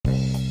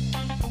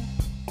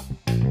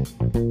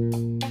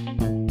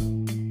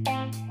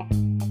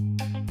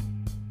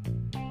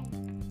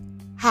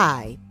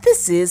Hi,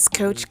 this is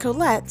Coach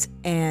Colette,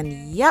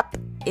 and yep,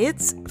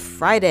 it's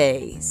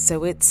Friday,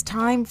 so it's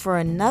time for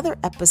another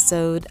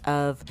episode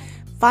of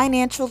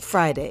Financial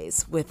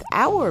Fridays with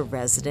our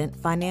resident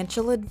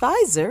financial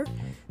advisor,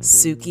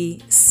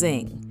 Suki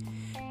Singh.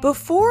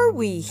 Before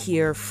we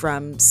hear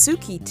from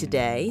Suki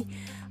today,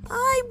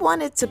 I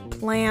wanted to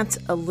plant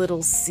a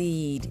little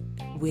seed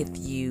with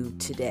you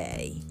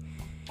today.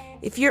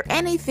 If you're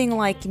anything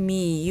like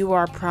me, you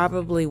are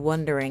probably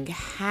wondering,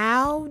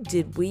 how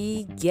did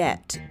we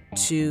get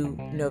to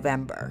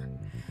November?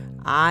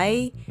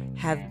 I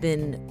have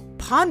been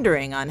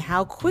pondering on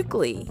how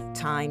quickly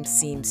time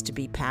seems to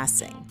be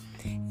passing.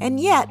 And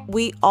yet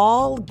we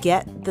all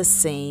get the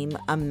same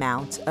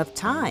amount of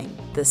time,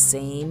 the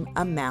same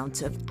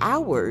amount of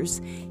hours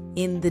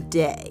in the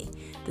day,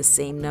 the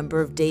same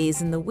number of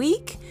days in the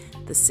week,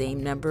 the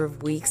same number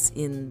of weeks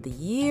in the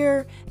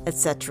year,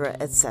 etc.,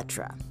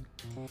 etc.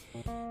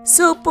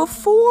 So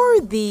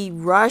before the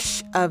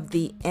rush of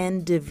the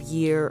end of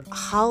year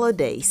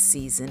holiday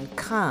season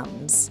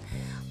comes,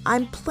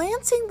 I'm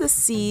planting the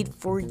seed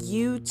for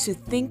you to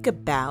think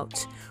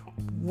about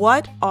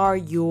what are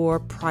your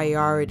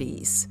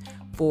priorities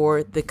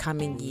for the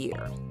coming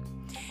year.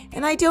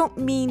 And I don't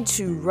mean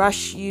to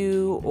rush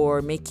you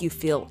or make you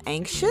feel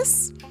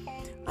anxious.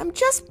 I'm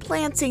just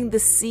planting the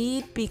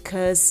seed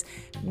because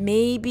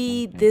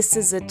maybe this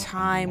is a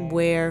time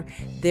where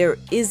there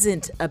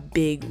isn't a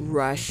big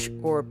rush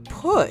or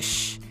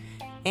push,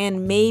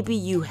 and maybe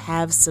you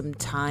have some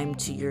time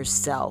to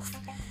yourself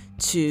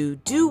to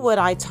do what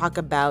I talk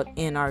about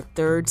in our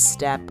third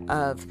step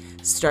of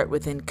Start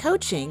Within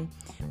Coaching,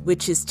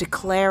 which is to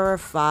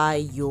clarify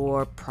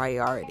your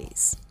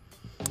priorities.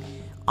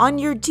 On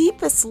your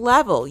deepest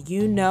level,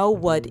 you know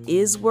what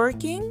is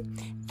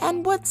working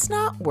and what's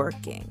not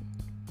working.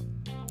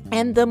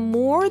 And the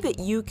more that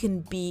you can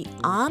be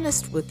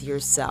honest with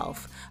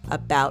yourself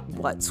about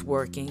what's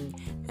working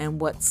and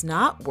what's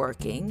not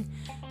working,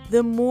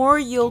 the more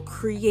you'll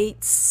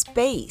create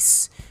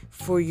space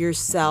for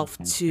yourself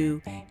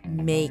to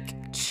make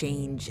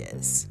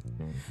changes.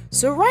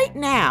 So right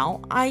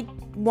now, I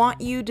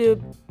want you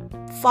to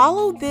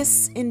follow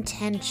this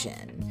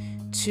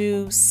intention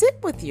to sit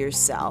with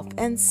yourself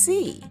and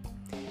see,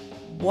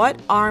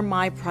 what are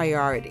my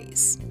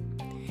priorities?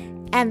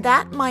 And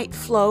that might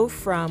flow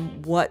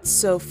from what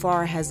so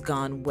far has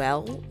gone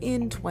well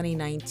in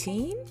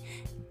 2019,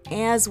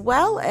 as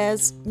well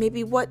as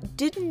maybe what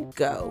didn't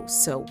go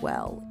so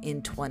well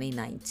in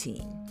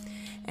 2019.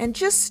 And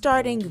just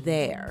starting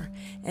there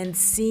and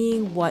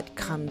seeing what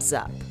comes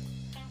up.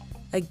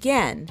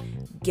 Again,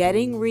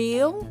 getting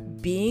real,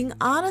 being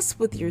honest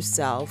with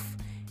yourself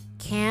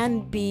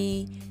can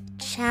be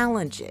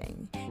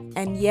challenging.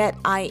 And yet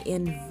I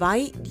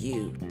invite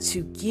you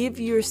to give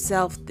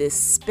yourself this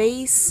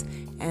space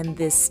and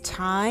this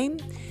time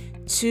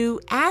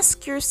to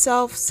ask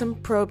yourself some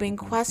probing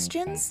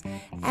questions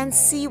and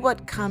see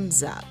what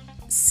comes up,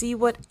 see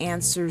what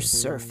answers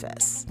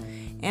surface.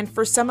 And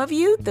for some of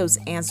you, those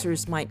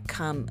answers might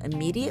come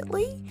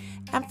immediately.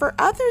 And for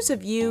others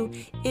of you,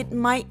 it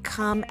might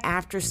come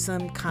after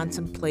some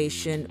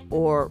contemplation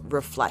or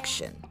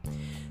reflection.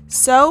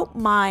 So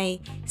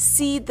my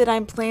seed that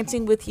I'm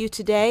planting with you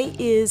today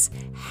is,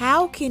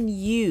 how can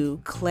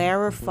you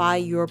clarify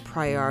your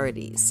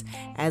priorities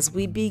as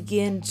we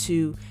begin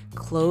to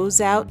close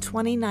out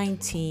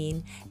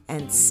 2019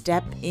 and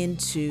step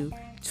into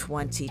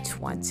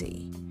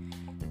 2020?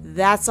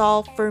 That's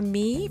all for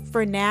me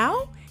for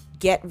now.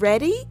 Get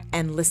ready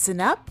and listen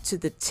up to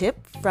the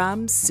tip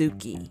from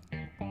Suki.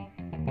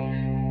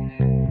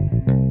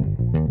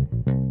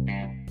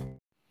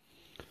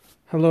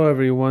 Hello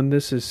everyone,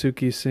 this is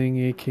Suki Singh,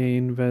 aka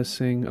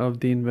Investing of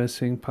the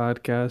Investing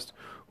Podcast,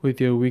 with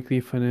your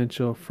weekly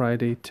Financial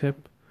Friday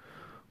tip.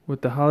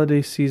 With the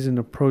holiday season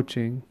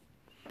approaching,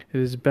 it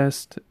is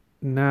best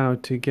now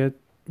to get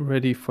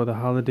ready for the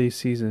holiday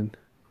season.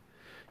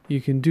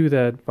 You can do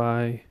that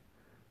by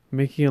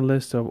making a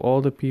list of all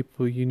the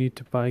people you need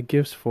to buy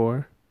gifts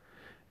for,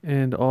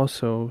 and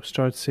also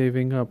start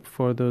saving up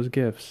for those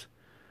gifts.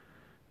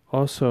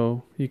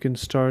 Also, you can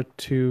start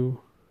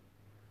to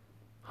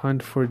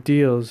hunt for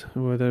deals,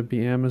 whether it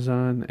be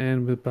Amazon,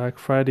 and with Black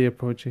Friday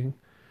approaching,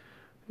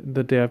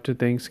 the day after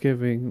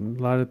Thanksgiving,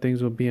 a lot of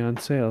things will be on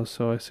sale.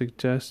 So I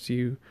suggest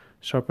you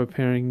start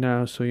preparing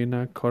now so you're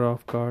not caught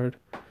off guard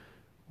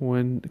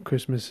when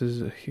Christmas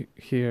is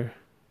here.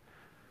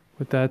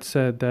 With that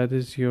said, that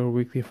is your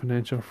weekly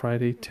Financial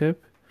Friday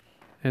tip,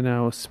 and I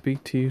will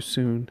speak to you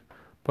soon.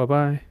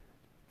 Bye-bye.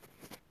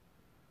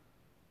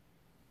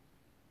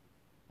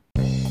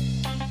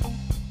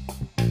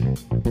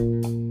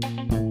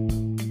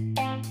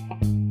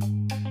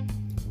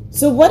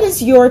 So what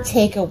is your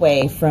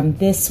takeaway from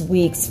this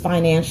week's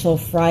Financial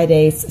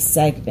Fridays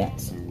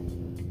segment?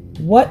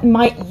 What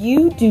might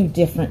you do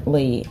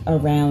differently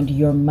around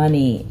your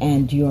money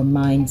and your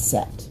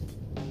mindset?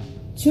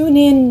 Tune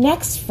in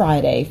next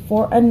Friday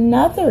for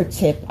another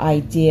tip,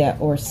 idea,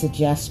 or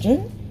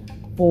suggestion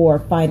for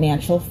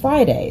Financial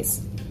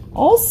Fridays.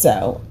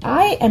 Also,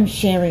 I am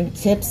sharing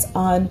tips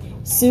on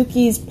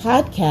Suki's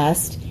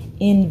podcast,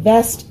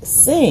 Invest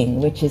Sing,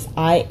 which is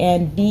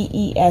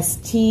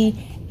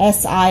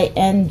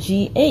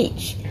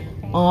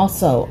INVESTSINGH,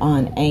 also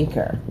on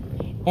Anchor.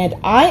 And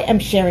I am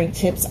sharing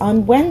tips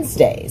on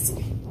Wednesdays.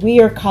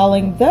 We are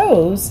calling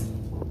those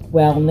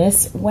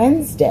Wellness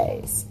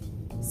Wednesdays.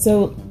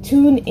 So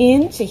tune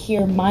in to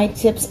hear my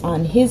tips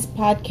on his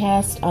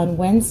podcast on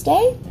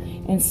Wednesday,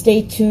 and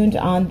stay tuned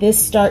on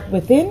this Start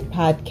Within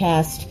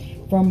podcast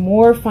for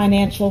more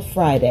Financial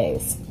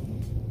Fridays.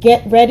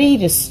 Get ready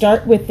to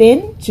start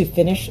within to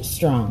finish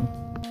strong.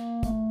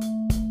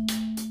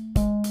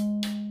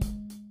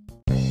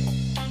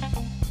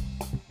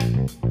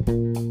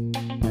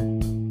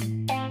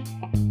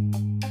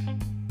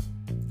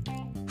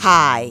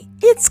 Hi,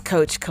 it's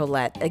Coach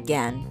Colette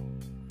again.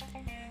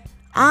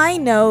 I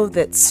know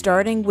that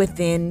starting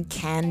within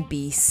can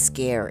be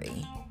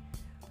scary,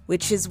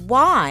 which is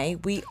why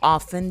we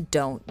often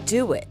don't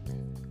do it.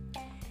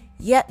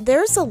 Yet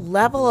there's a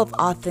level of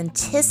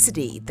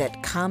authenticity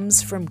that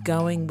comes from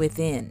going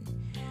within.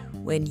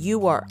 When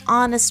you are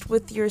honest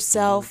with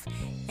yourself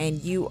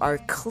and you are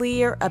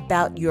clear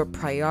about your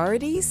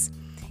priorities,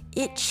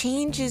 it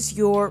changes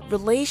your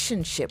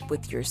relationship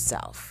with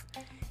yourself.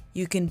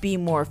 You can be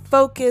more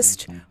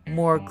focused,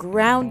 more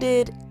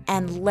grounded,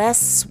 and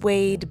less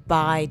swayed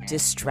by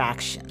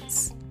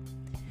distractions.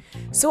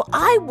 So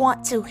I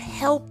want to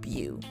help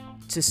you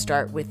to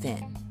start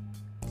within.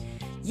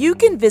 You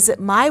can visit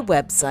my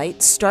website,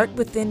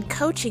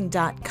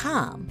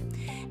 startwithincoaching.com,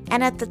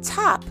 and at the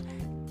top,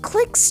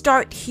 click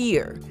Start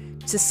Here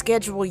to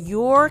schedule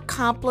your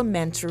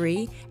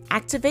complimentary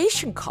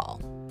activation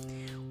call.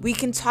 We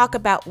can talk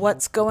about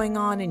what's going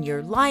on in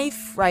your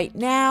life right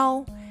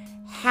now,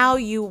 how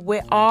you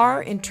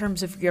are in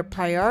terms of your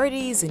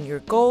priorities and your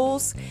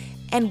goals,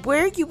 and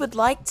where you would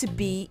like to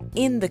be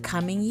in the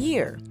coming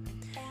year.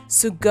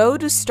 So go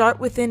to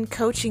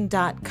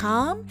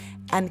startwithincoaching.com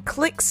and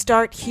click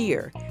Start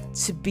Here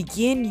to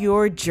begin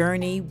your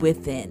journey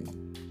within.